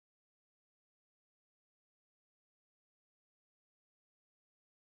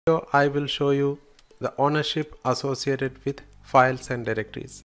I will show you the ownership associated with files and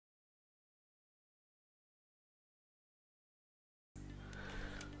directories.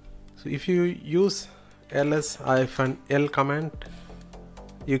 So if you use ls-l command,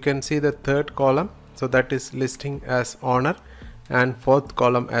 you can see the third column, so that is listing as owner, and fourth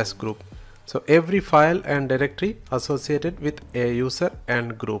column as group. So every file and directory associated with a user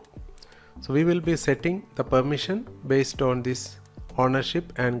and group. So we will be setting the permission based on this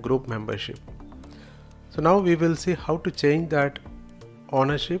ownership and group membership. So now we will see how to change that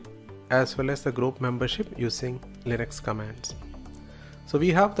ownership as well as the group membership using Linux commands. So we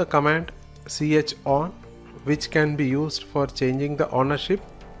have the command chown, which can be used for changing the ownership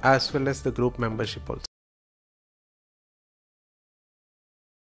as well as the group membership also.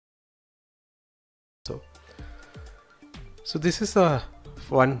 So this is a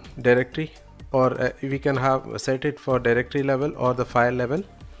one directory, or we can have set it for directory level or the file level.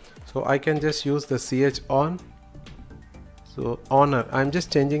 So I can just use the chown. So owner, I'm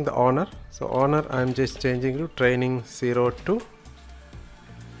just changing the owner. So owner, I'm just changing to training02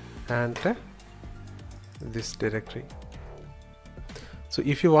 and this directory. So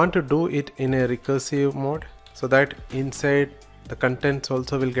if you want to do it in a recursive mode, so that inside the contents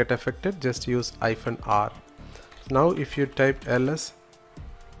also will get affected, just use -r. Now if you type ls,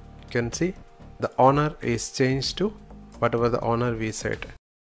 you can see the owner is changed to whatever the owner we set.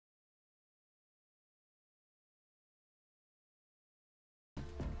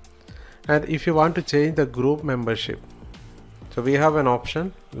 And if you want to change the group membership, so we have an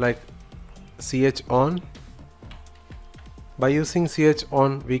option like chown. By using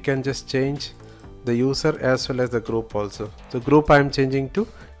chown, we can just change the user as well as the group also. So group I am changing to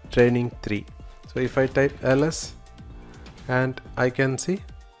training3. So if I type ls, and I can see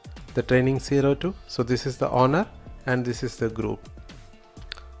the training02. So this is the owner and this is the group.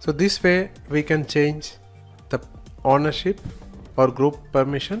 So this way we can change the ownership or group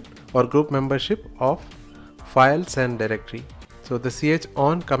permission or group membership of files and directory. So the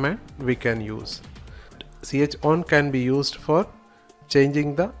chown command we can use. Chown can be used for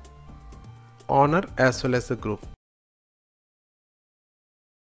changing the owner as well as the group.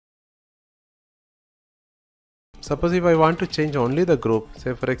 Suppose if I want to change only the group,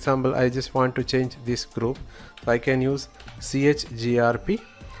 say for example I just want to change this group, so I can use chgrp,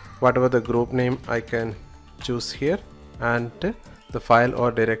 whatever the group name I can choose here, and the file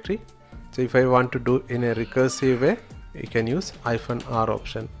or directory. So if I want to do in a recursive way, you can use -r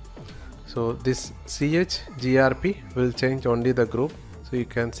option. So this chgrp will change only the group. So you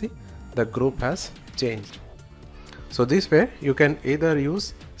can see the group has changed. So this way you can either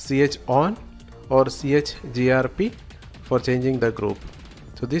use chown or chgrp for changing the group.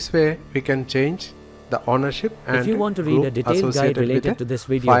 So this way we can change the ownership and if you want to read a detailed guide related to this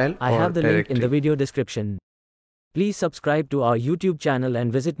video, I have the link in the video description. Please subscribe to our YouTube channel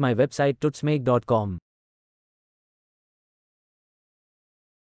and visit my website tutsmake.com.